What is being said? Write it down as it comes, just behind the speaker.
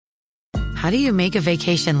how do you make a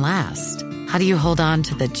vacation last? How do you hold on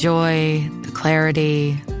to the joy, the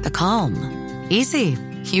clarity, the calm? Easy.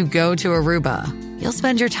 You go to Aruba. You'll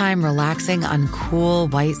spend your time relaxing on cool,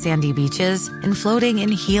 white, sandy beaches and floating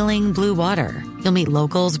in healing blue water. You'll meet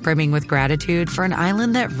locals brimming with gratitude for an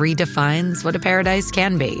island that redefines what a paradise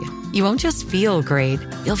can be. You won't just feel great.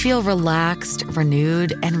 You'll feel relaxed,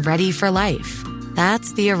 renewed, and ready for life.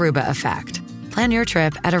 That's the Aruba effect. Plan your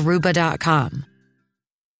trip at Aruba.com.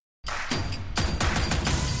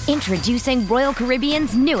 Introducing Royal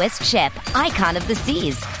Caribbean's newest ship, Icon of the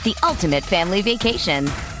Seas, the ultimate family vacation.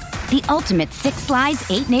 The ultimate 6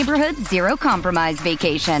 slides, 8 neighborhoods, 0 compromise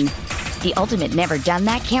vacation. The ultimate never done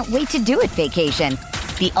that, can't wait to do it vacation.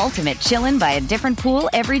 The ultimate chillin' by a different pool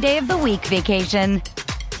every day of the week vacation.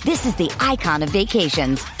 This is the Icon of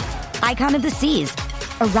vacations. Icon of the Seas,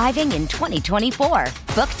 arriving in 2024.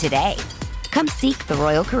 Book today. Come seek the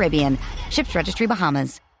Royal Caribbean. Ships Registry,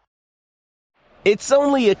 Bahamas. It's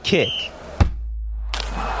only a kick.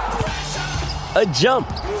 A jump.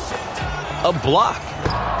 A block.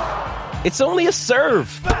 It's only a serve.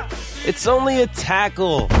 It's only a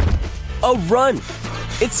tackle. A run.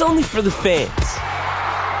 It's only for the fans.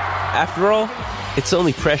 After all, it's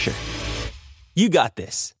only pressure. You got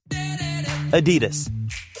this. Adidas.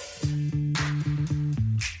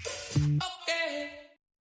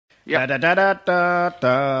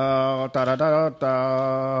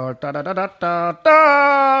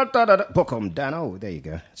 Book 'em, Dan. Oh, there you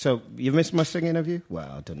go. So, you missed my singing, have you?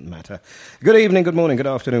 Well, it doesn't matter. Good evening, good morning, good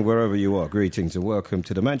afternoon, wherever you are. Greetings and welcome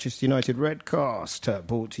to the Manchester United Redcast,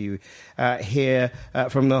 brought to you here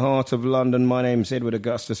from the heart of London. My name's Edward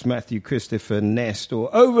Augustus Matthew Christopher Nestor.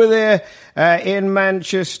 Over there in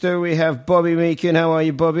Manchester, we have Bobby Meakin. How are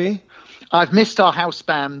you, Bobby? I've missed our house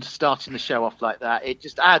band starting the show off like that. It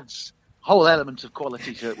just adds a whole element of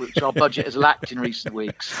quality to it, which our budget has lacked in recent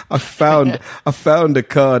weeks. I found a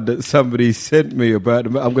card that somebody sent me about.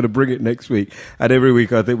 I'm going to bring it next week. And every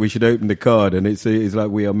week I think we should open the card, and it's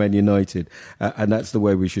like we are Man United, and that's the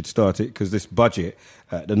way we should start it, because this budget,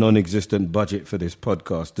 the non-existent budget for this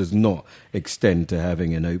podcast, does not extend to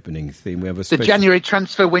having an opening theme. We have a The January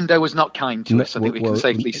transfer window was not kind to us, I think we can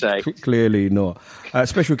safely say. Clearly not.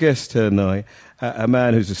 Special guest tonight, a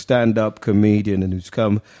man who's a stand-up comedian and who's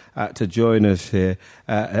come to join us here,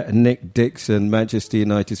 Nick Dixon, Manchester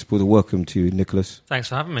United supporter. Welcome to you, Nicholas. Thanks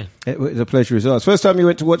for having me. It was a pleasure as ours. First time you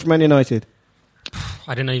went to watch Man United?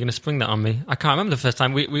 I didn't know you were going to spring that on me. I can't remember the first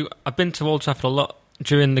time. I've been to Old Trafford a lot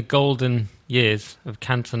during the golden years of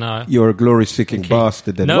Cantona. You're a glory-seeking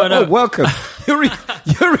bastard then. No. Oh, welcome. You're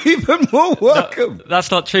even more welcome. No, that's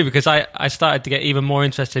not true, because I started to get even more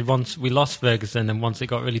interested once we lost Ferguson, and once it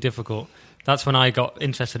got really difficult. That's when I got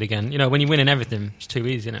interested again. You know, when you win in everything, it's too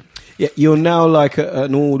easy, isn't it? Yeah, you're now like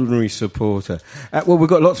an ordinary supporter. Well, we've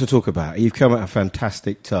got lots to talk about. You've come at a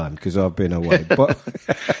fantastic time because I've been away. But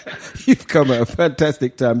you've come at a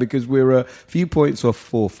fantastic time because we're a few points off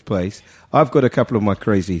fourth place. I've got a couple of my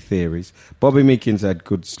crazy theories. Bobby Meakin's had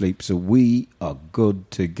good sleep, so we are good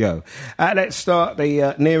to go. Let's start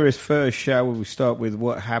the nearest first, shall we? We start with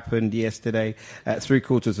what happened yesterday. At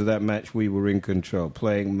 3/4 of that match, we were in control,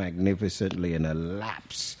 playing magnificently, and a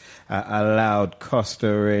lapse allowed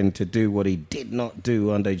Costa in to do what he did not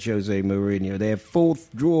do under Jose Mourinho. Their fourth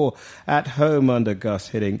draw at home under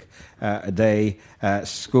Gus Hiddink. They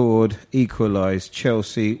scored, equalised.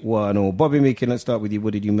 Chelsea 1-1. Bobby Meakin, let's start with you.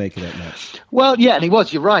 What did you make of that match? Well, yeah, and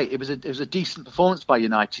you're right. It was a decent performance by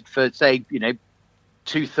United for, say,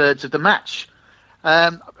 2/3 of the match.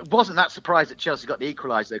 Wasn't that surprised that Chelsea got the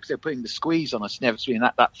equaliser, because they're putting the squeeze on us inevitably in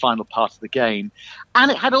that final part of the game. And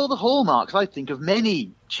it had all the hallmarks, I think, of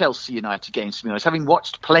many Chelsea United games, to be honest. Having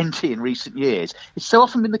watched plenty in recent years, it's so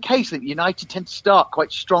often been the case that United tend to start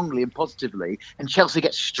quite strongly and positively, and Chelsea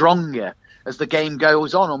gets stronger as the game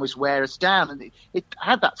goes on, almost wear us down. And it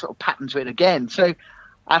had that sort of pattern to it again. So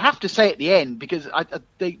I'd have to say at the end, because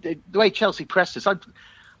the way Chelsea pressed us, I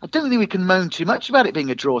don't think we can moan too much about it being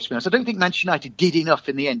a draw, to be honest. I don't think Manchester United did enough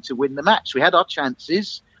in the end to win the match. We had our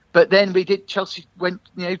chances, but then Chelsea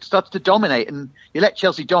started to dominate, and you let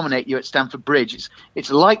Chelsea dominate you at Stamford Bridge. It's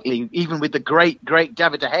likely, even with the great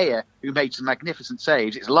David De Gea, who made some magnificent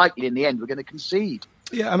saves, it's likely in the end we're going to concede.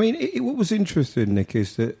 Yeah, I mean, what was interesting, Nick,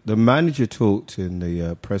 is that the manager talked in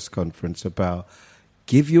the press conference about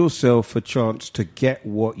give yourself a chance to get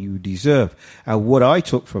what you deserve. And what I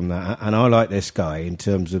took from that, and I like this guy in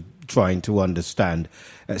terms of trying to understand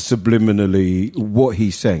subliminally what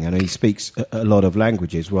he's saying, and he speaks a lot of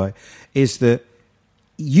languages, right, is that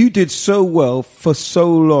you did so well for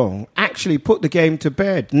so long, actually put the game to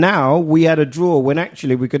bed. Now we had a draw when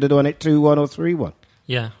actually we could have done it 2-1 or 3-1.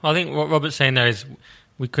 Yeah, I think what Robert's saying there is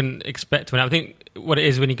we couldn't expect to win. I think what it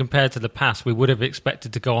is when you compare it to the past, we would have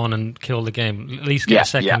expected to go on and kill the game, at least get a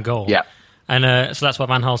second goal. Yeah. And so that's what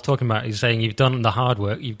Van Gaal's talking about. He's saying you've done the hard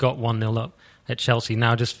work, you've got 1-0 up at Chelsea,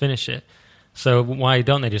 now just finish it. So why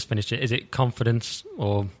don't they just finish it? Is it confidence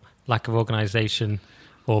or lack of organisation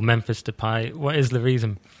or Memphis Depay? What is the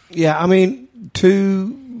reason? Yeah, I mean,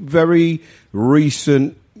 two very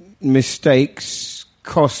recent mistakes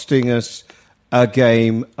costing us a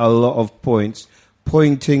game, a lot of points,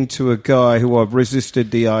 pointing to a guy who I've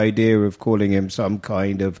resisted the idea of calling him some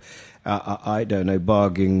kind of, I don't know,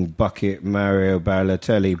 bargain bucket Mario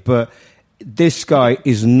Balotelli. But this guy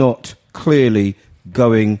is not clearly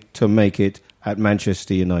going to make it at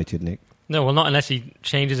Manchester United, Nick. No, well, not unless he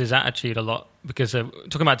changes his attitude a lot. Because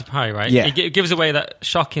talking about Depay, right? Yeah. He gives away that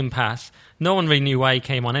shocking pass. No one really knew why he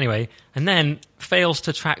came on anyway. And then fails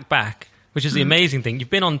to track back, which is the amazing thing.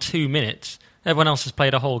 You've been on 2 minutes. Everyone else has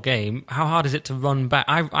played a whole game. How hard is it to run back?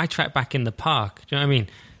 I track back in the park. Do you know what I mean?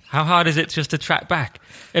 How hard is it just to track back?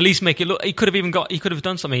 At least make it look... He could have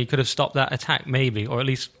done something. He could have stopped that attack, maybe, or at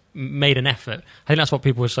least made an effort. I think that's what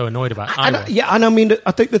people were so annoyed about. And I mean,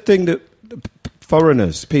 I think the thing that...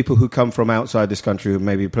 Foreigners, people who come from outside this country who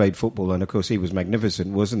maybe played football, and of course he was magnificent,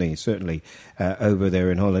 wasn't he? Certainly over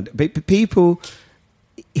there in Holland. People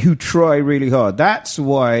who try really hard. That's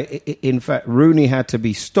why, in fact, Rooney had to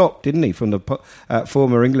be stopped, didn't he, from the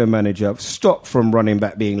former England manager, stopped from running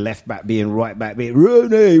back, being left back, being right back, being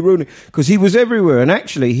Rooney, because he was everywhere. And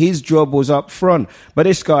actually, his job was up front. But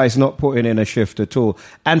this guy's not putting in a shift at all.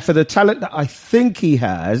 And for the talent that I think he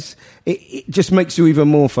has, it just makes you even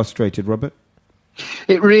more frustrated, Robert.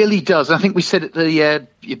 It really does. I think we said at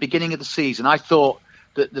the beginning of the season, I thought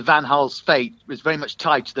that the Van Gaal's fate was very much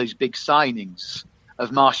tied to those big signings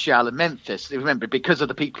of Martial and Memphis. Remember, because of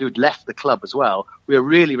the people who'd left the club as well, we were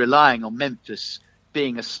really relying on Memphis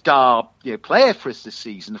being a star player for us this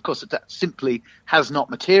season. Of course, that simply has not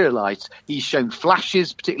materialised. He's shown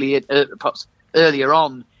flashes, particularly perhaps earlier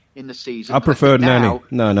on in the season. I preferred Nani.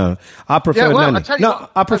 No. I preferred Nani.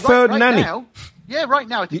 I preferred Nani. Right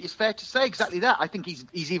now, I think it's fair to say exactly that. I think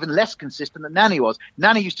he's even less consistent than Nani was.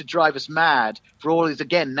 Nani used to drive us mad for all his,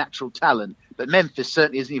 again, natural talent. But Memphis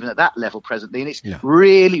certainly isn't even at that level presently. And it's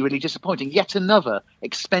really, really disappointing. Yet another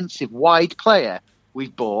expensive, wide player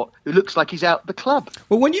we've bought who looks like he's out the club.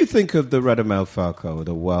 Well, when you think of the Radamel Falcao,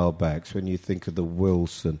 the Welbecks, when you think of the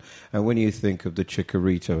Wilson, and when you think of the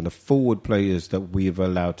Chicharito and the forward players that we've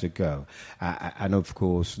allowed to go, and of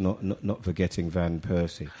course not forgetting Van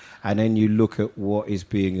Persie, and then you look at what is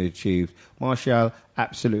being achieved, Martial,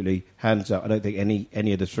 absolutely, hands up. I don't think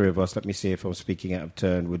any of the three of us, let me see if I'm speaking out of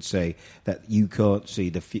turn, would say that you can't see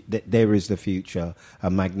that there is the future, a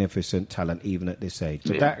magnificent talent even at this age.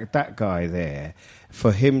 But that guy there,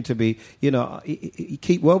 for him to be,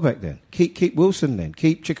 keep Welbeck then, keep Wilson then,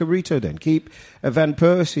 keep Chicharito then, keep Van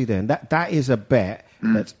Persie then. That is a bet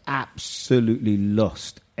that's absolutely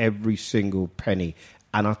lost every single penny,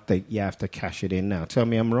 and I think you have to cash it in now. Tell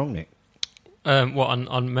me I'm wrong, Nick. What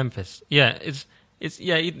on Memphis? Yeah,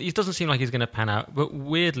 it doesn't seem like he's going to pan out. But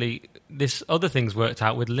weirdly, this other thing's worked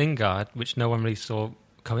out with Lingard, which no one really saw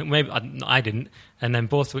coming. Maybe I didn't. And then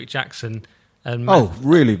Borthwick Jackson. And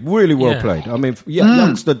really, really well played. I mean,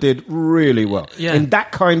 youngster did really well in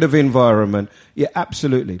that kind of environment. Yeah,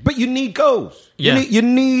 absolutely. But you need goals. Yeah. You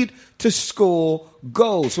need to score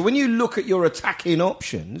goals. So when you look at your attacking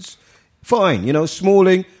options, fine.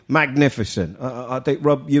 Smalling, magnificent. I think,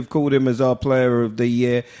 Rob, you've called him as our player of the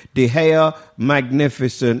year. De Gea,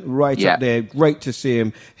 magnificent, up there. Great to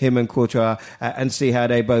see him and Courtois, and see how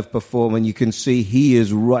they both perform. And you can see he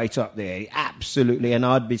is right up there. Absolutely. And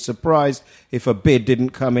I'd be surprised if a bid didn't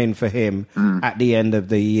come in for him at the end of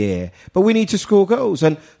the year. But we need to score goals.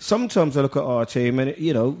 And sometimes I look at our team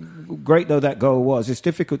and, great though that goal was, it's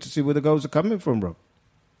difficult to see where the goals are coming from, Rob.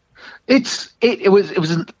 It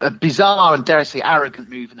was a bizarre and, dare I say, arrogant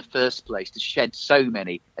move in the first place to shed so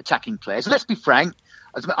many attacking players. And let's be frank,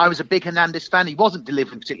 I was a big Hernandez fan. He wasn't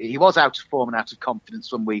delivering particularly. He was out of form and out of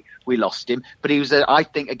confidence when we lost him. But he was, I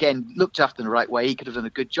think, again, looked after in the right way. He could have done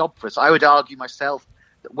a good job for us. I would argue myself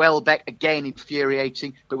that Welbeck, again,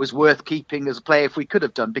 infuriating, but was worth keeping as a player if we could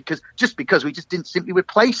have done, because we just didn't simply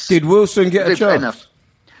replace. Did Wilson get a chance? Enough.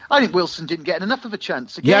 I think Wilson didn't get enough of a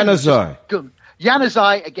chance. Again,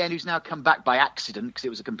 Januzaj, again, who's now come back by accident because it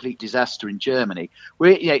was a complete disaster in Germany.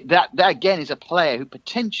 That again is a player who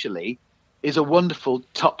potentially is a wonderful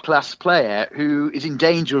top-class player who is in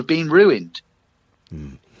danger of being ruined.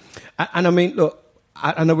 And I mean, look,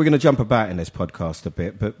 I know we're going to jump about in this podcast a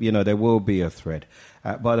bit, but, there will be a thread.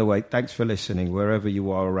 By the way, thanks for listening wherever you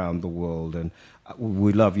are around the world. And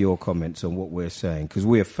we love your comments on what we're saying because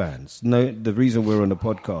we're fans. No, the reason we're on the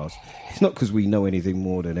podcast is not because we know anything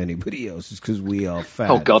more than anybody else. It's because we are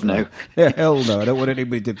fans. Oh, God, no. Yeah, hell no. I don't want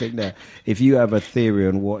anybody to think that. If you have a theory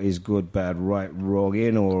on what is good, bad, right, wrong,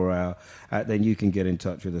 in or out, then you can get in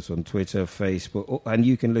touch with us on Twitter, Facebook, and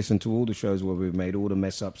you can listen to all the shows where we've made all the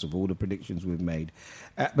mess-ups of all the predictions we've made.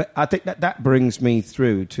 But I think that brings me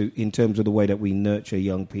through to, in terms of the way that we nurture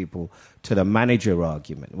young people, to the manager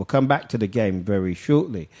argument. We'll come back to the game very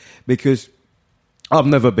shortly because I've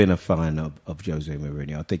never been a fan of Jose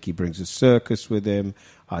Mourinho. I think he brings a circus with him.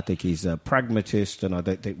 I think he's a pragmatist, and I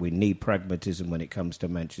don't think we need pragmatism when it comes to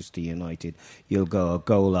Manchester United. He'll go a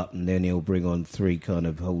goal up and then he'll bring on 3 kind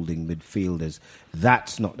of holding midfielders.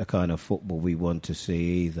 That's not the kind of football we want to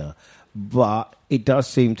see either. But it does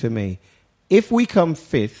seem to me, if we come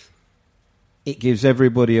 5th, it gives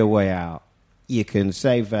everybody a way out. You can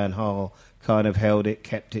say Van Gaal kind of held it,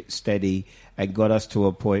 kept it steady, and got us to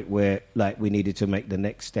a point where, like, we needed to make the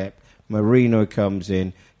next step. Mourinho comes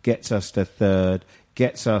in, gets us to 3rd,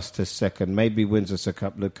 gets us to 2nd, maybe wins us a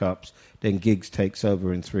couple of cups, then Giggs takes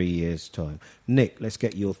over in 3 years' time. Nick, let's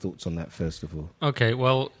get your thoughts on that first of all. Okay,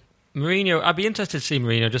 well, Mourinho, I'd be interested to see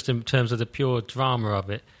Mourinho just in terms of the pure drama of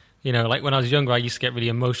it. You know, like when I was younger, I used to get really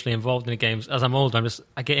emotionally involved in the games. As I'm older,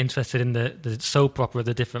 I get interested in the soap opera of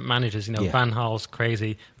the different managers. You know, Yeah. Van Gaal's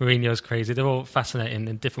crazy, Mourinho's crazy. They're all fascinating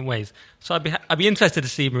in different ways. So I'd be interested to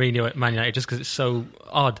see Mourinho at Man United just because it's so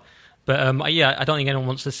odd. But yeah, I don't think anyone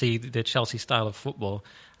wants to see the Chelsea style of football.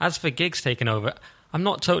 As for Giggs taking over, I'm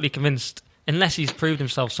not totally convinced. Unless he's proved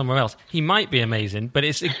himself somewhere else, he might be amazing. But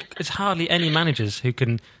it's hardly any managers who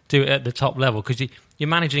can do it at the top level because you're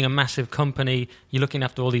managing a massive company. You're looking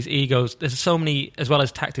after all these egos. There's so many, as well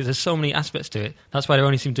as tactics. There's so many aspects to it. That's why there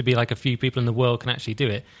only seem to be like a few people in the world can actually do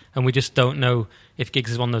it, and we just don't know if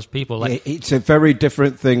Giggs is one of those people. Like, it's a very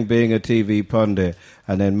different thing being a TV pundit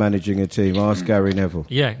and then managing a team. Ask Gary Neville.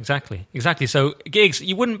 Yeah, exactly. So Giggs,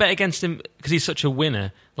 you wouldn't bet against him because he's such a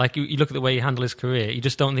winner. Like you look at the way he handled his career, you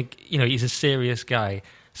just don't think, he's a serious guy.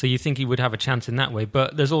 So you think he would have a chance in that way.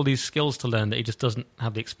 But there's all these skills to learn that he just doesn't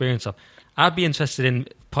have the experience of. I'd be interested in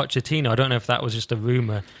Pochettino. I don't know if that was just a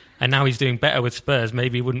rumour. And now he's doing better with Spurs.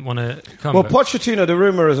 Maybe he wouldn't want to come. Well, Pochettino, the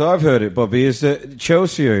rumour, as I've heard it, Bobby, is that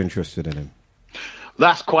Chelsea are interested in him.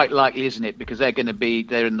 That's quite likely, isn't it? Because they're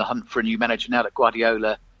in the hunt for a new manager now that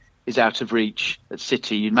Guardiola is out of reach at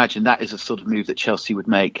City. You'd imagine that is a sort of move that Chelsea would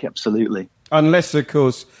make, absolutely. Unless, of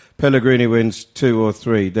course, Pellegrini wins 2 or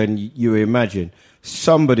 3, then you imagine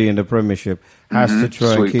somebody in the Premiership has to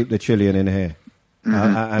try and keep the Chilean in here.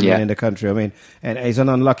 In the country. I mean, and he's an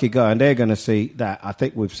unlucky guy, and they're going to see that. I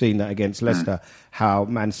think we've seen that against Leicester, how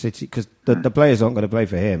Man City, because the players aren't going to play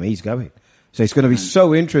for him. He's going. So it's going to be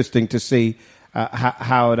so interesting to see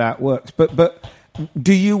how that works. But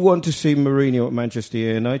do you want to see Mourinho at Manchester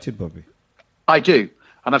United, Bobby? I do.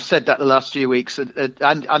 And I've said that the last few weeks. And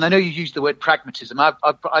I know you used the word pragmatism.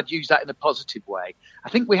 I'd use that in a positive way. I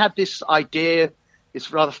think we had this idea,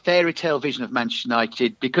 this rather fairy tale vision of Manchester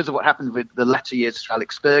United because of what happened with the latter years for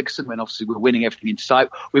Alex Ferguson, when obviously we were winning everything in sight.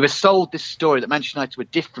 We were sold this story that Manchester United were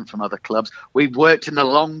different from other clubs. We worked in the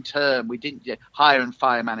long term. We didn't hire and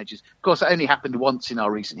fire managers. Of course, that only happened once in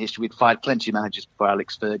our recent history. We'd fired plenty of managers before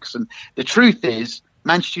Alex Ferguson. The truth is,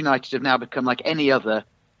 Manchester United have now become like any other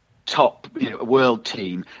top world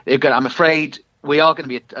team. I'm afraid we are going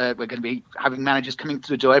to be having managers coming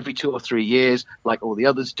through the door every 2 or 3 years, like all the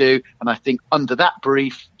others do. And I think under that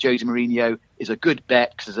brief, Jose Mourinho is a good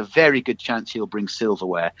bet because there's a very good chance he'll bring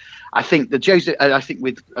silverware. I think with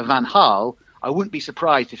Van Gaal, I wouldn't be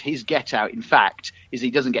surprised if his get out, in fact, is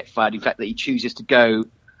he doesn't get fired. In fact, that he chooses to go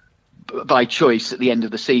by choice at the end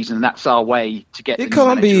of the season, and that's our way to get. It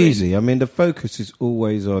can't be easy. I mean, the focus is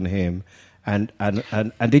always on him. And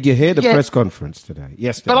did you hear the press conference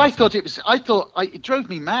yesterday? But I thought it drove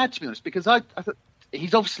me mad, to be honest, because I thought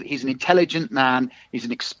he's an intelligent man, he's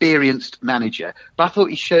an experienced manager, but I thought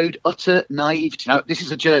he showed utter naivety. Now, this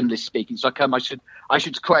is a journalist speaking, so I should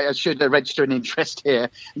register an interest here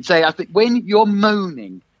and say I think when you're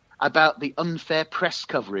moaning about the unfair press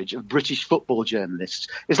coverage of British football journalists,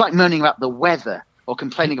 it's like moaning about the weather or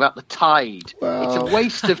complaining about the tide. Well, it's a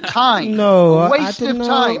waste of time. No, waste of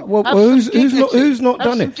time. Well, who's not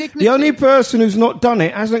done it? The only person who's not done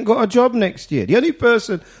it hasn't got a job next year. The only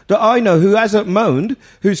person that I know who hasn't moaned,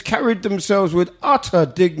 who's carried themselves with utter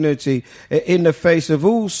dignity in the face of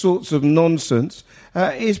all sorts of nonsense,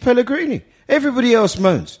 is Pellegrini. Everybody else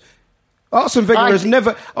moans. Arsene Wenger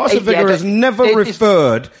has never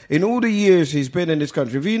referred, in all the years he's been in this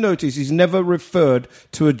country, if you notice, he's never referred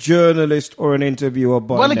to a journalist or an interviewer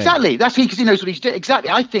by name. Well, exactly. That's because he knows what he's doing. Exactly.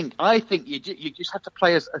 I think you just have to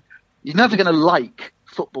play as You're never going to like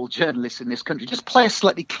football journalists in this country. Just play a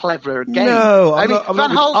slightly cleverer game. No,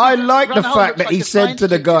 I like the fact that he said to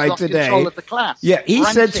the guy today. Yeah, he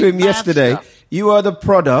said to him yesterday, "You are the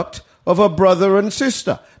product of a brother and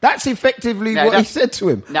sister." That's effectively what he said to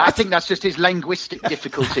him. No, I think that's just his linguistic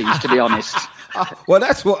difficulties, to be honest. Well,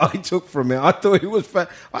 that's what I took from it. I thought it was fair.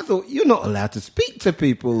 I thought you're not allowed to speak to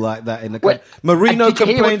people like that in the country. Mouri No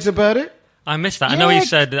complains about it. I missed that. Yeah. I know he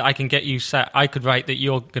said that I can get you sacked. I could write that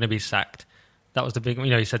you're going to be sacked. That was the big,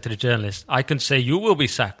 he said to the journalist, I can say you will be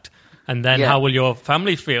sacked. And then how will your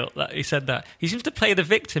family feel? He said that. He seems to play the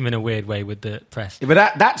victim in a weird way with the press. Yeah,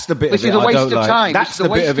 but that's the bit of it I don't like. That's the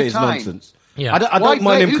bit of it is nonsense. Yeah. I don't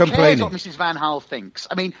mind him complaining. Who cares what Mrs. Van Gaal thinks?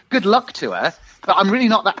 I mean, good luck to her, but I'm really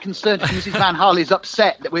not that concerned if Mrs. Van Gaal is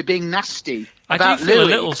upset that we're being nasty. I do feel a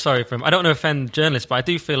little sorry for him. I don't want to offend journalists, but I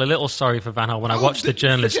do feel a little sorry for Van Gaal when I watch the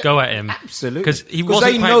journalists go at him. Absolutely. Because he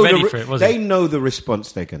wasn't quite ready for it, was he? They know the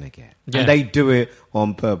response they're going to get. Yeah. And they do it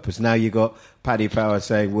on purpose. Now you got Paddy Power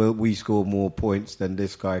saying, well, we score more points than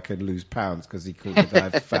this guy can lose pounds because he called the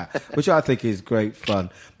guy fat, which I think is great fun.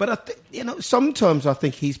 But, sometimes I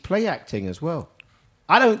think he's play acting as well.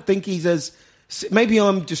 I don't think he's as... Maybe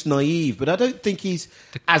I'm just naive, but I don't think he's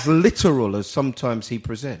as literal as sometimes he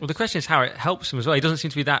presents. Well, the question is how it helps him as well. He doesn't seem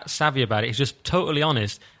to be that savvy about it. He's just totally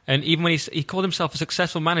honest. And even when he called himself a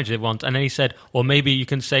successful manager once, and then he said, or maybe you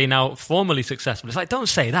can say now formally successful. It's like, don't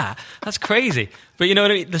say that. That's crazy. But you know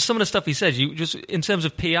what I mean? There's some of the stuff he says, you just, in terms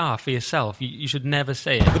of PR for yourself, you should never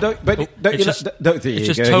say it. Don't think it's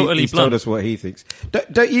just totally he's blunt. Told us what he thinks.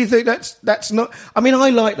 Don't you think that's not... I mean, I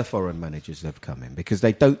like the foreign managers that have come in because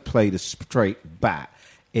they don't play the straight bat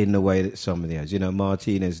in the way that some of the others.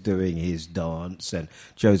 Martinez doing his dance and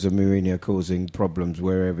Jose Mourinho causing problems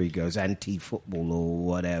wherever he goes, anti-football or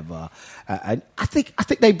whatever. And I think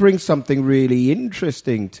they bring something really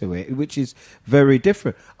interesting to it, which is very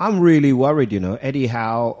different. I'm really worried, Eddie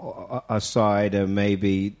Howe aside and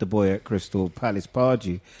maybe the boy at Crystal Palace,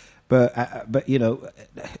 Pardew. But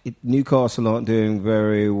Newcastle aren't doing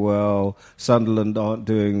very well. Sunderland aren't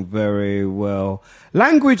doing very well.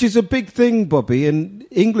 Language is a big thing, Bobby, and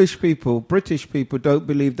English people, British people don't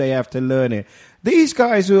believe they have to learn it. These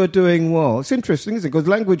guys who are doing well, it's interesting, isn't it? Because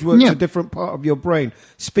language works a different part of your brain.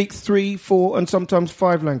 Speak 3, 4, and sometimes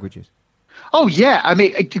 5 languages. Oh, yeah. I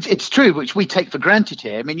mean, it's true, which we take for granted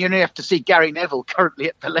here. I mean, you only have to see Gary Neville currently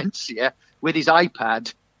at Valencia with his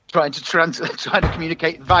iPad trying to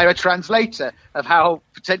communicate via a translator of how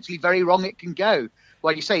potentially very wrong it can go.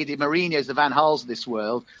 Well, you say the Mourinhos, the Van Gaals of this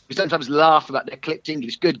world, we sometimes laugh about their clipped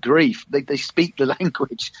English. Good grief, they speak the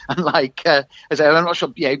language. And I'm not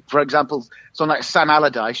sure, for example, someone like Sam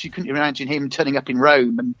Allardyce, you couldn't imagine him turning up in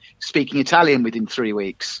Rome and speaking Italian within 3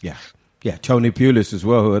 weeks. Yeah, Tony Pulis as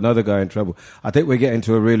well, another guy in trouble. I think we're getting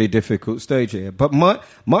to a really difficult stage here. But my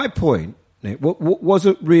point, Nick,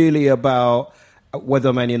 wasn't really about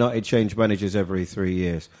whether Man United change managers every 3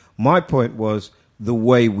 years. My point was the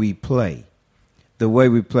way we play. The way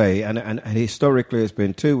we play, and historically it's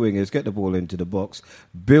been 2 wingers, get the ball into the box,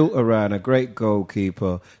 built around a great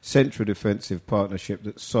goalkeeper, central defensive partnership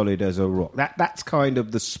that's solid as a rock. That's kind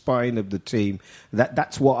of the spine of the team.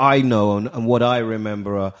 That's what I know and what I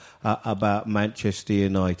remember about Manchester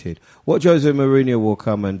United. What Jose Mourinho will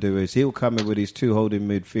come and do is he'll come in with his 2 holding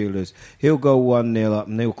midfielders. He'll go 1-0 up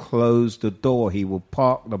and he'll close the door. He will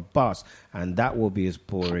park the bus, and that will be as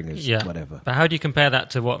boring as whatever. But how do you compare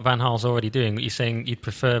that to what Van Gaal's already doing? You're saying you'd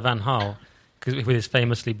prefer Van Gaal with his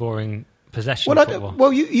famously boring possession football.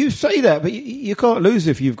 Well, you say that, but you can't lose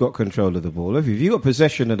if you've got control of the ball. If you've got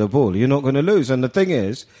possession of the ball, you're not going to lose. And the thing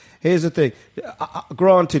is, here's the thing.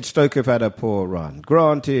 Granted, Stoke have had a poor run.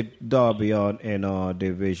 Granted, Derby aren't in our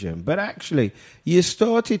division. But actually, you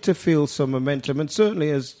started to feel some momentum. And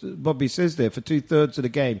certainly, as Bobby says there, for 2/3 of the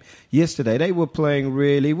game yesterday, they were playing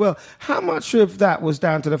really well. How much of that was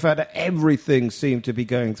down to the fact that everything seemed to be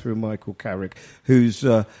going through Michael Carrick, who's,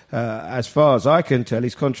 as far as I can tell,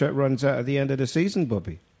 his contract runs out at the end of the season,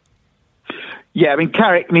 Bobby? Yeah,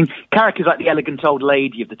 Carrick is like the elegant old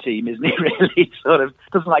lady of the team, isn't he? Really, sort of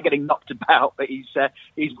doesn't like getting knocked about, but he's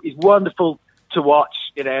wonderful to watch.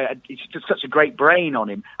 He's just such a great brain on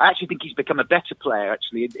him. I actually think he's become a better player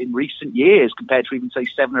actually in recent years compared to even say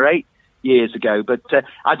 7 or 8 years ago. But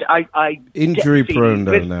I injury prone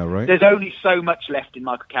though now, right? There's only so much left in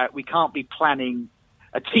Michael Carrick. We can't be planning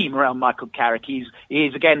a team around Michael Carrick. I used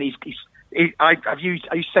to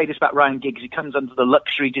say this about Ryan Giggs. He comes under the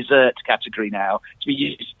luxury dessert category now to be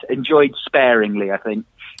used, enjoyed sparingly, I think.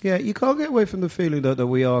 Yeah, you can't get away from the feeling that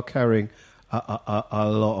we are carrying a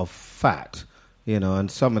lot of fat, and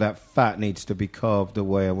some of that fat needs to be carved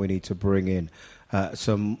away, and we need to bring in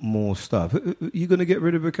some more stuff. You going to get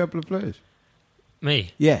rid of a couple of players?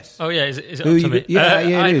 Me? Yes. Oh yeah, is it up to me?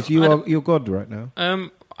 It is. You're God right now.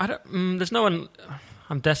 I don't. There's no one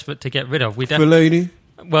I'm desperate to get rid of. Fellaini.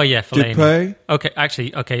 Well, yeah, Fellaini. Depay.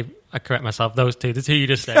 Okay. I correct myself. Those two, the two you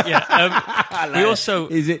just said. Yeah. We also.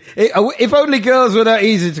 Is it? If only girls were that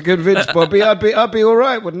easy to convince, Bobby, I'd be all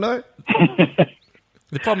right, wouldn't I?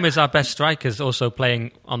 The problem is our best striker's also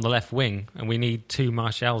playing on the left wing, and we need two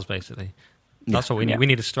Martials basically. That's what we need. We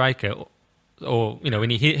need a striker, or we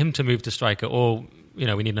need him to move to striker, or we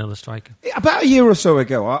need another striker. About a year or so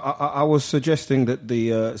ago, I was suggesting that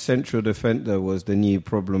the central defender was the new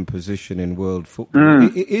problem position in world football.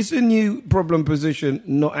 Is the new problem position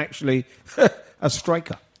not actually a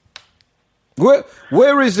striker?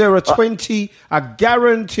 Where is there a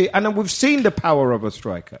guarantee? And we've seen the power of a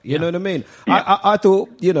striker. You know what I mean? Yeah. I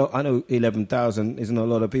thought, I know 11,000 isn't a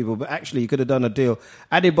lot of people, but actually you could have done a deal.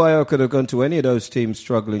 Adebayo could have gone to any of those teams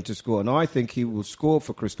struggling to score. And I think he will score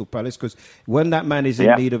for Crystal Palace because when that man is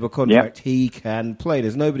in need of a contract, he can play.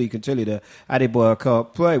 There's nobody who can tell you that Adebayo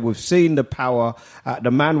can't play. We've seen the power.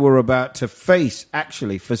 The man we're about to face,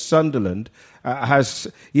 actually, for Sunderland,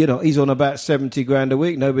 he's on about 70 grand a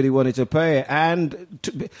week. Nobody wanted to pay it. And,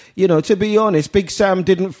 to be honest, Big Sam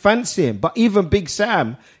didn't fancy him. But even Big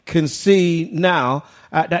Sam can see now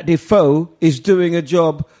that Defoe is doing a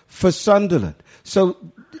job for Sunderland. So,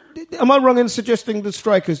 am I wrong in suggesting the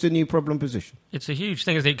striker's the new problem position? It's a huge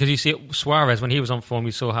thing, isn't it? Because you see Suarez, when he was on form,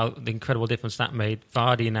 we saw how the incredible difference that made.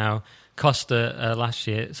 Vardy now, Costa last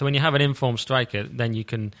year. So when you have an informed striker, then you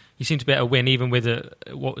seem to be able to win even with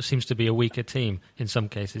what seems to be a weaker team in some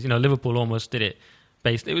cases. Liverpool almost did it.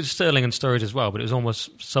 It was Sterling and Sturridge as well, but it was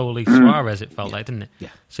almost solely Suarez, it felt like, didn't it? Yeah.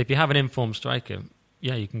 So if you have an informed striker,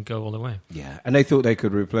 you can go all the way. Yeah, and they thought they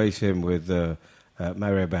could replace him with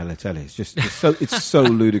Mario Balotelli. It's so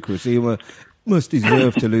ludicrous. He must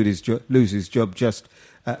deserve to lose his job just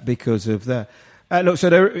because of that. Look, so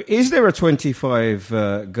is there a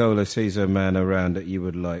 25 goal a season man around that you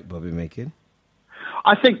would like, Bobby Meakin?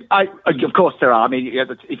 I think, of course there are. I mean,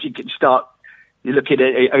 if you could start, you look at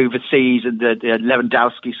it overseas and the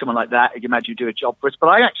Lewandowski, someone like that, you imagine you do a job for us. But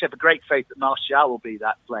I actually have a great faith that Martial will be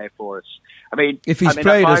that player for us. I mean, if he's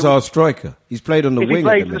played as our striker, he's played on the wing. If he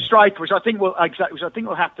plays as a striker, which I think will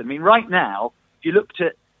happen. I mean, right now,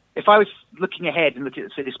 if I was looking ahead and looking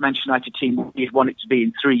at this Manchester United team, you'd want it to be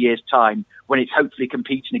in 3 years' time when it's hopefully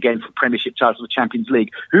competing again for Premiership titles of the Champions League.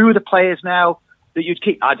 Who are the players now that you'd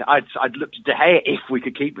keep? I'd look to De Gea if we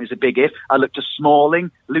could keep him. It's a big if. I'd look to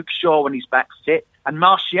Smalling, Luke Shaw when he's back fit, and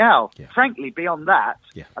Martial. Yeah. Frankly, beyond that,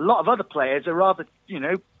 a lot of other players are rather,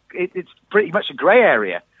 it's pretty much a grey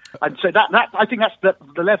area. And so that I think that's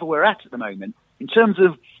the level we're at the moment in terms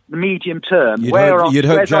of the medium term. You'd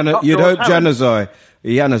hope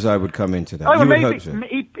Januzaj would come into that. Oh, maybe so.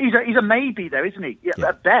 He's a maybe though, isn't he? Yeah.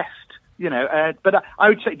 At best, But I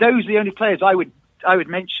would say those are the only players I would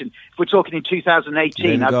mention. If we're talking in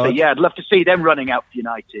 2018, I'd say I'd love to see them running out for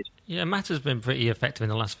United. Yeah, Mata's been pretty effective in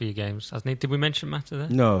the last few games, hasn't he? Did we mention Mata there?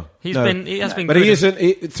 No, he has been. But he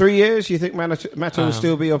isn't. 3 years? You think Mata will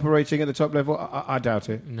still be operating at the top level? I doubt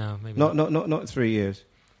it. No, maybe not 3 years.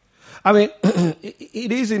 I mean,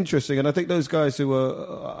 it is interesting, and I think those guys who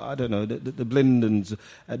are, I don't know, the Blinds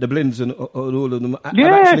and all of them have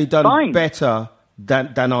actually done better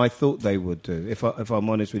than I thought they would do. If I'm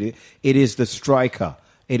honest with you, it is the striker.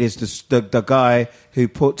 It is the guy who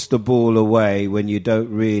puts the ball away when you don't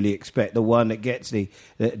really expect, the one that gets the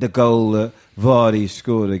goal that Vardy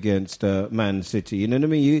scored against Man City. You know what I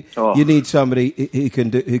mean? You need somebody who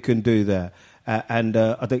can do that. And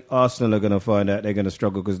I think Arsenal are going to find out they're going to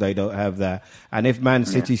struggle because they don't have that. And if Man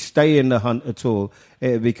City stay in the hunt at all,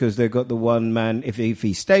 because they've got the one man, if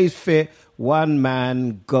he stays fit, one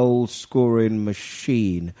man goal scoring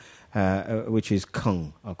machine, which is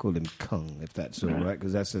Kung. I'll call him Kung if that's all right,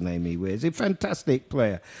 because that's the name he wears. He's a fantastic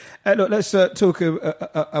player. Look, let's talk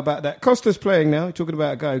about that. Costa's playing now. We're talking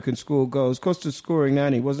about a guy who can score goals. Costa's scoring now,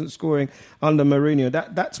 and he wasn't scoring under Mourinho.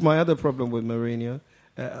 That's my other problem with Mourinho.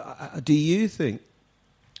 Do you think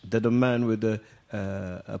that a man with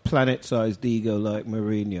a planet-sized ego like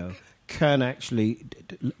Mourinho can actually,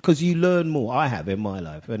 because you learn more, I have in my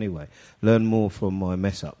life anyway, learn more from my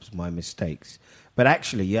mess-ups, my mistakes. But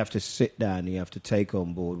actually you have to sit down and you have to take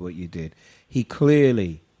on board what you did. He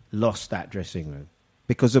clearly lost that dressing room.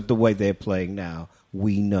 Because of the way they're playing now,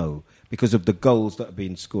 we know. Because of the goals that have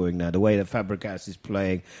been scoring now, the way that Fabregas is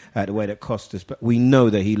playing, the way that Costa's, but we know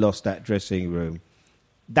that he lost that dressing room.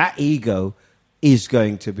 That ego is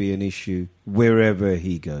going to be an issue wherever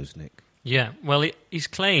he goes, Nick. Yeah, well, he's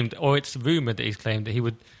claimed, or it's rumoured that he's claimed that he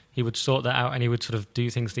would sort that out and he would sort of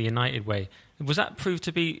do things the United way. Was that proved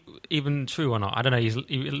to be even true or not? I don't know.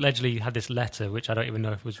 He allegedly had this letter, which I don't even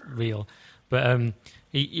know if was real. But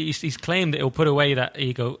he's claimed that he'll put away that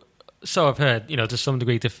ego, so I've heard, to some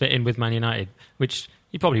degree to fit in with Man United, which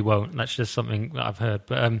he probably won't. That's just something that I've heard.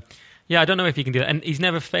 But I don't know if he can do that. And he's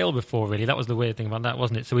never failed before, really. That was the weird thing about that,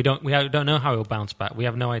 wasn't it? So we don't know how he'll bounce back. We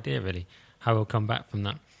have no idea, really, how he'll come back from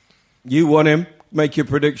that. You want him? Make your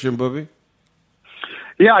prediction, Bobby.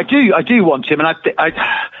 Yeah, I do want him, and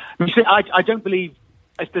I don't believe.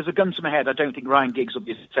 If there's a gun to my head, I don't think Ryan Giggs will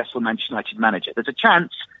be a successful Manchester United manager. There's a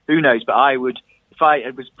chance, who knows? But I would, if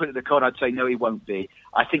I was put in the corner, I'd say no, he won't be.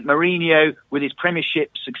 I think Mourinho, with his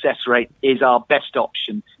Premiership success rate, is our best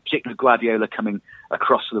option, particularly Guardiola coming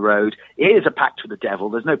across the road. It is a pact with the devil.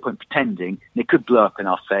 There's no point pretending, and it could blow up in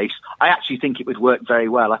our face. I actually think it would work very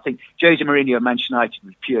well. I think Jose Mourinho and Manchester United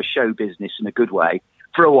would be pure show business in a good way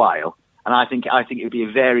for a while. And I think it would be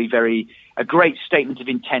a very, very a great statement of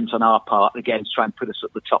intent on our part, again, to try and put us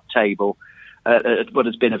at the top table at what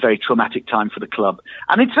has been a very traumatic time for the club.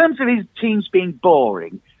 And in terms of his teams being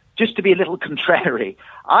boring, just to be a little contrary,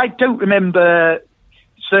 I don't remember,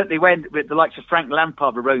 certainly when with the likes of Frank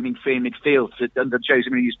Lampard were roaming free in midfield under Jose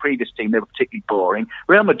Mourinho's previous team, they were particularly boring.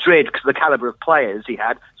 Real Madrid, because of the calibre of players he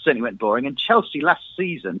had, certainly went boring. And Chelsea last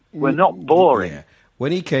season were not boring. Yeah.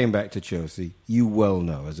 When he came back to Chelsea, you well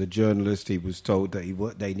know, as a journalist, he was told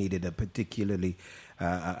that they needed a particularly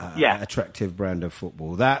attractive brand of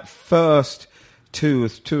football. That first two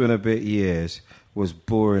and a bit years was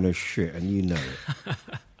boring as shit, and you know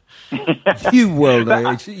it. You well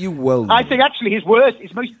know. I think actually his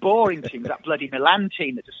most boring team was that bloody Milan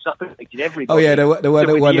team that just suffocated everybody. Oh yeah, the one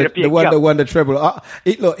that won the treble.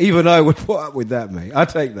 Look, even I would put up with that, mate. I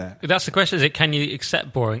take that. That's the question: is it can you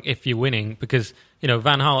accept boring if you're winning? Because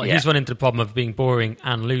Van Gaal, he's run into the problem of being boring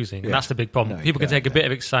and losing, and that's the big problem. People can take a bit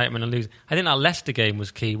of excitement and lose. I think that Leicester game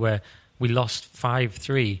was key, where we lost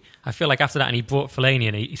 5-3. I feel like after that, and he brought Fellaini,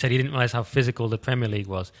 and he said he didn't realise how physical the Premier League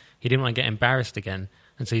was. He didn't want to get embarrassed again.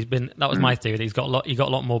 And so that was my theory, that he got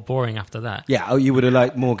a lot more boring after that. Yeah, you would have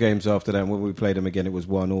liked more games after that. When we played him again, it was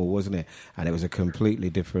 1-1, wasn't it? And it was a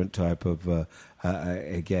completely different type of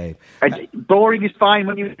a game. Boring is fine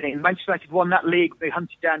when you're winning. Manchester United won that league. They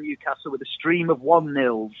hunted down Newcastle with a stream of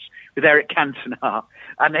 1-0s with Eric Cantona.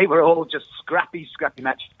 And they were all just scrappy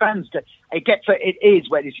match. Fans, it is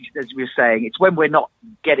when, as we were saying, it's when we're not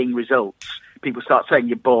getting results. People start saying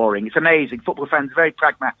you're boring. It's amazing. Football fans are very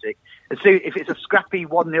pragmatic. So if it's a scrappy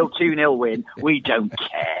 1-0, 2-0 win, we don't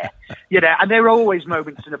care. And there are always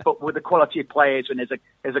moments in the football with the quality of players when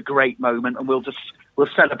there's a great moment, and we'll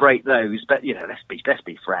celebrate those. But let's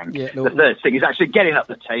be frank. Yeah, no, the third thing is actually getting up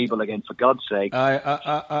the table again, for God's sake.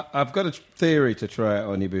 I've got a theory to try out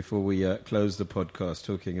on you before we close the podcast,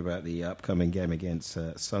 talking about the upcoming game against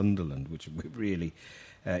Sunderland, which we really.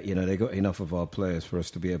 They got enough of our players for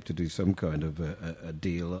us to be able to do some kind of a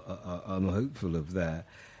deal. I'm hopeful of that,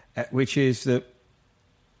 which is that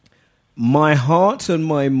my heart and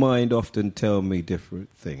my mind often tell me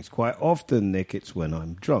different things. Quite often, Nick, it's when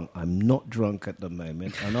I'm drunk. I'm not drunk at the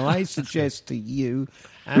moment, and I suggest to you...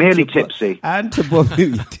 Merely tipsy. And to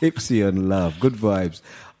Bobby, tipsy and love. Good vibes.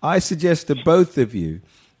 I suggest to both of you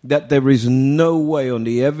that there is no way, on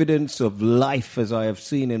the evidence of life as I have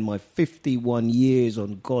seen in my 51 years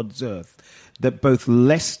on God's earth, that both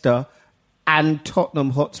Leicester and Tottenham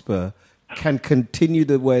Hotspur can continue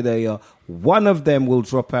the way they are. One of them will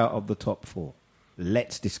drop out of the top four.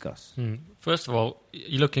 Let's discuss. First of all,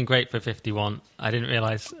 you're looking great for 51. I didn't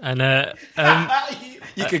realise. And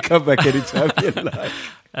you can come back anytime you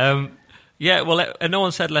like. Yeah, well, no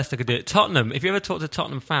one said Leicester could do it. Tottenham, if you ever talk to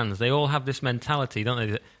Tottenham fans, they all have this mentality, don't they?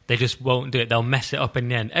 That they just won't do it. They'll mess it up in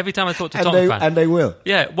the end. Every time I talk to Tottenham fans... And they will.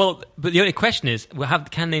 Yeah, well, but the only question is,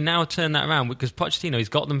 can they now turn that around? Because Pochettino, he's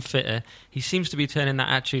got them fitter. He seems to be turning that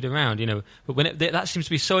attitude around, But that seems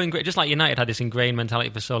to be so ingrained. Just like United had this ingrained mentality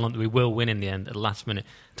for so long that we will win in the end at the last minute.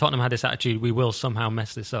 Tottenham had this attitude, we will somehow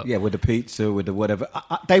mess this up. Yeah, with the pizza, with the whatever.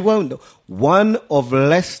 They won't. One of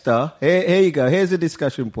Leicester... Here you go. Here's a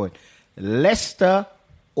discussion point. Leicester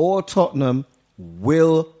or Tottenham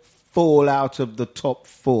will fall out of the top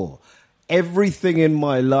four. Everything in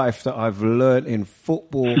my life that I've learned in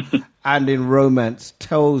football and in romance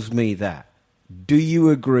tells me that. Do you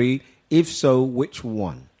agree? If so, which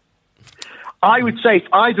one? I would say if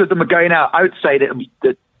either of them are going out, I would say that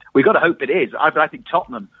we've got to hope it is. I think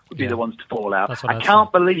Tottenham would be the ones to fall out. I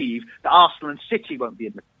can't believe that Arsenal and City won't be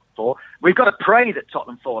in the for. We've got to pray that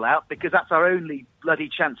Tottenham fall out, because that's our only bloody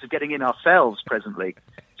chance of getting in ourselves presently.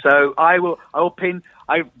 So I'll pin.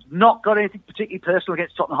 I've not got anything particularly personal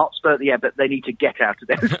against Tottenham Hotspur yet, but they need to get out of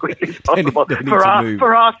there as quickly as possible for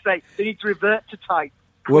our sake. They need to revert to type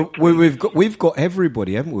Well, we've got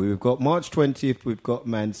everybody, haven't we? We've got March 20th. We've got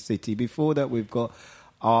Man City. Before that, we've got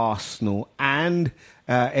Arsenal, and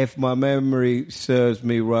if my memory serves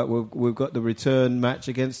me right, we've got the return match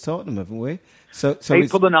against Tottenham, haven't we? So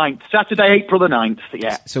April the 9th, Saturday, April the 9th.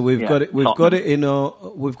 Yeah. So we've got it. We've Tottenham.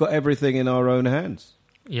 we've got everything in our own hands.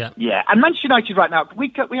 Yeah. Yeah, and Manchester United right now,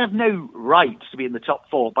 we have no right to be in the top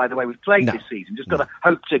four by the way we've played this season. Just got to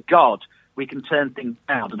hope to God we can turn things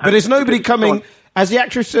around. But there's nobody coming, as the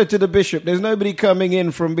actress said to the Bishop, there's nobody coming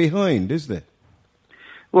in from behind, is there?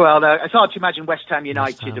 Well, no, it's hard to imagine West Ham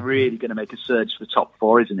United are really going to make a surge for the top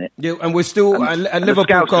four, isn't it? Yeah, and we're still, and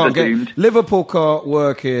Liverpool can't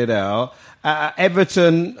work it out.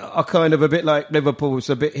 Everton are kind of a bit like Liverpool. It's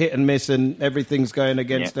a bit hit and miss, and everything's going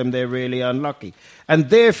against them. They're really unlucky. And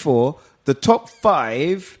therefore, the top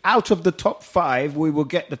five, out of the top five, we will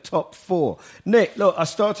get the top four. Nick, look, I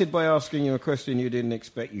started by asking you a question you didn't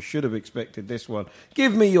expect. You should have expected this one.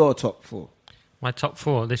 Give me your top four. My top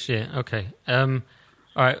four this year? Okay.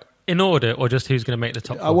 All right, in order, or just who's going to make the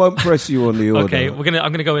top four? I won't press you on the order. Okay, I'm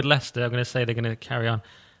going to go with Leicester. I'm going to say they're going to carry on.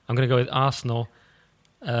 I'm going to go with Arsenal.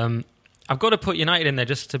 I've got to put United in there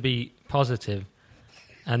just to be positive,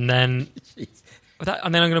 and then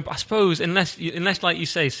I'm going to. I suppose unless like you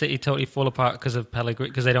say, City totally fall apart because of Pellegrini,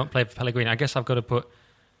 because they don't play for Pellegrini. I guess I've got to put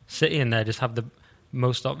City in there. Just have the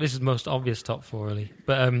most. This is most obvious top four, really.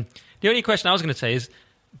 But the only question I was going to say is,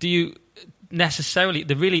 do you necessarily,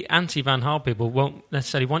 the really anti-Van Gaal people won't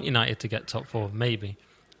necessarily want United to get top four, maybe,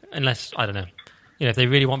 unless, I don't know, if they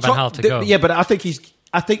really want Van Gaal to go. Yeah, but I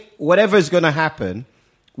think whatever's going to happen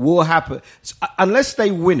will happen. So, unless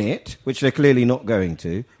they win it, which they're clearly not going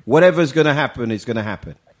to, whatever's going to happen is going to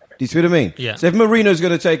happen. Do you see what I mean? Yeah. So if Mourinho's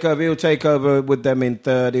going to take over, he'll take over with them in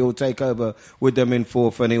third, he'll take over with them in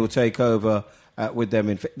fourth, and he'll take over with them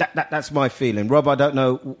in fifth. That's my feeling. Rob, I don't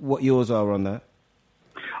know what yours are on that.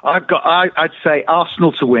 I'd say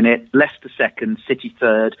Arsenal to win it, Leicester second, City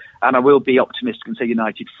third, and I will be optimistic and say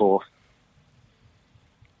United fourth.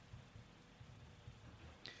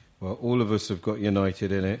 Well, all of us have got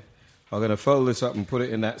United in it. I'm going to fold this up and put it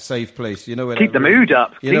in that safe place. You know where Keep the mood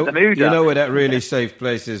up. You know where that really safe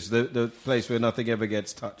place is, the place where nothing ever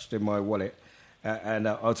gets touched in my wallet. And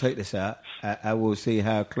I'll take this out. I will see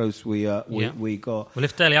how close we got. Well,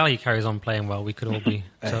 if Dele Alli carries on playing well, we could all be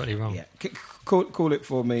totally wrong. Yeah. Call it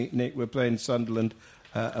for me, Nick. We're playing Sunderland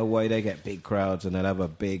away. They get big crowds, and they'll have a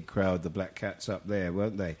big crowd. The Black Cats up there,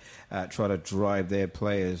 won't they? Try to drive their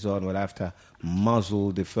players on. We'll have to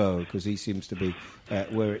muzzle Defoe because he seems to be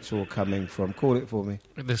where it's all coming from. Call it for me.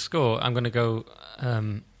 The score, I'm going to go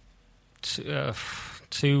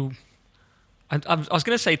 2. I was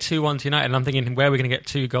going to say 2-1 to United, and I'm thinking where are we going to get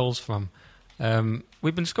 2 goals from?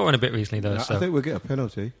 We've been scoring a bit recently, though. I think we'll get a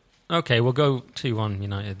penalty. Okay, we'll go 2-1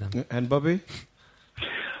 United then. And Bobby?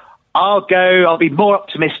 I'll be more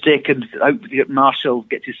optimistic and hope that Marshall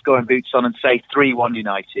gets his scoring boots on and say 3-1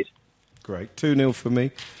 United. Great. 2-0 for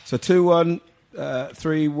me. So 2-1,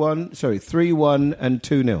 3-1, 3-1 and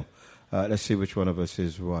 2-0. Let's see which one of us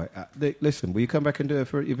is right. Listen, will you come back and do it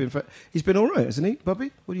for it? He's been all right, hasn't he,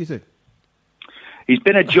 Bobby? What do you think? He's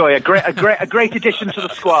been a joy, a great addition to the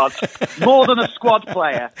squad. More than a squad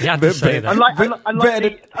player. Yeah, to say that. Unlike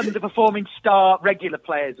the underperforming star regular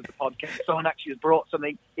players of the podcast, someone actually has brought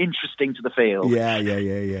something interesting to the field.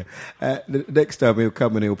 Yeah. Next time he'll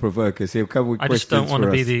come and he'll provoke us. He'll come with questions for us. I don't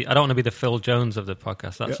want to be the Phil Jones of the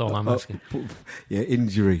podcast. That's all I'm asking. Yeah,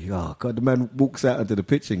 injury. Oh God, the man walks out onto the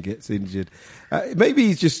pitch and gets injured. Maybe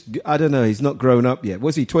he's just, I don't know. He's not grown up yet.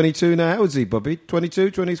 Was he 22 now? How was he, Bobby?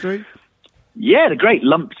 22, 23? Yeah, the great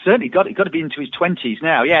lump. Certainly got to be into his 20s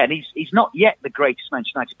now. Yeah, and he's not yet the greatest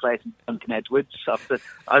Manchester United player since Duncan Edwards, as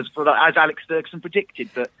Alex Ferguson predicted.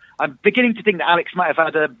 But I'm beginning to think that Alex might have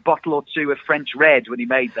had a bottle or two of French red when he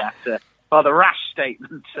made that rather rash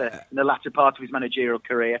statement in the latter part of his managerial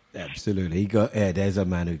career. Absolutely, there's a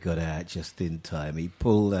man who got out just in time. He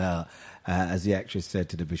pulled out. As the actress said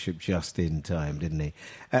to the Bishop, just in time, didn't he?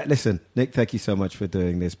 Listen, Nick, thank you so much for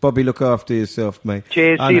doing this. Bobby, look after yourself, mate.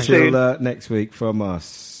 Cheers, see you soon. Until next week from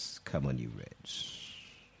us. Come on, you Reds.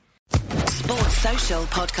 Sports Social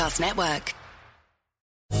Podcast Network.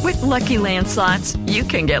 With Lucky Land Slots, you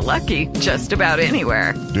can get lucky just about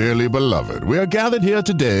anywhere. Dearly beloved, we are gathered here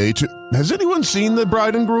today to... Has anyone seen the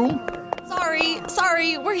bride and groom?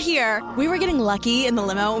 Sorry, we're here. We were getting lucky in the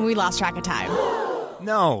limo and we lost track of time.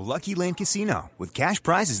 No, Lucky Land Casino, with cash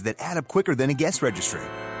prizes that add up quicker than a guest registry.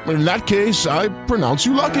 In that case, I pronounce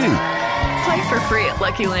you lucky. Play for free at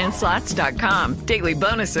LuckyLandSlots.com. Daily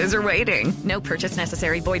bonuses are waiting. No purchase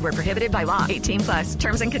necessary. Void where prohibited by law. 18+.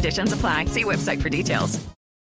 Terms and conditions apply. See website for details.